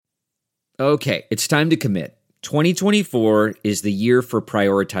Okay, it's time to commit. 2024 is the year for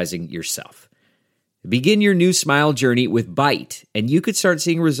prioritizing yourself. Begin your new smile journey with Byte, and you could start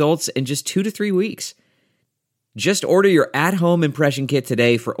seeing results in just 2 to 3 weeks. Just order your at-home impression kit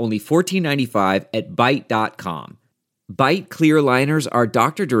today for only $14.95 at Byte.com. Byte clear liners are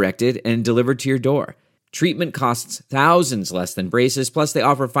doctor-directed and delivered to your door. Treatment costs thousands less than braces, plus they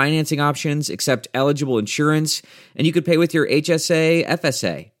offer financing options, accept eligible insurance, and you could pay with your HSA,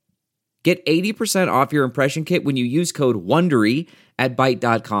 FSA. Get 80% off your impression kit when you use code WONDERY at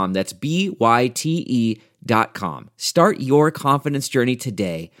Byte.com. That's BYTE.com. Start your confidence journey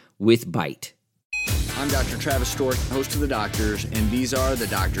today with Byte. I'm Dr. Travis Stork, host of The Doctors, and these are The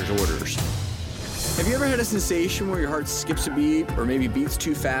Doctor's Orders. Have you ever had a sensation where your heart skips a beat or maybe beats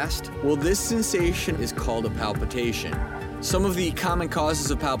too fast? Well, this sensation is called a palpitation. Some of the common causes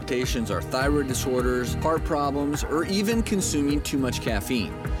of palpitations are thyroid disorders, heart problems, or even consuming too much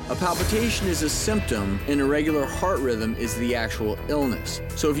caffeine. A palpitation is a symptom, and irregular heart rhythm is the actual illness.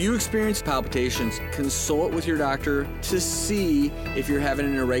 So if you experience palpitations, consult with your doctor to see if you're having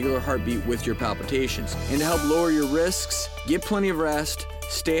an irregular heartbeat with your palpitations. And to help lower your risks, get plenty of rest,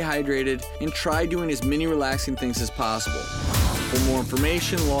 stay hydrated, and try doing as many relaxing things as possible. For more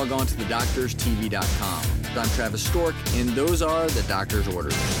information, log on to thedoctorstv.com. I'm Travis Stork, and those are The Doctor's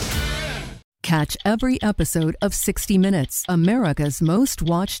Orders. Catch every episode of 60 Minutes, America's most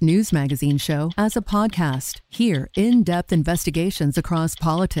watched news magazine show, as a podcast. Hear in-depth investigations across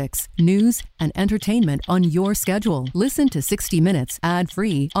politics, news, and entertainment on your schedule. Listen to 60 Minutes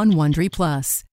ad-free on Wondery Plus.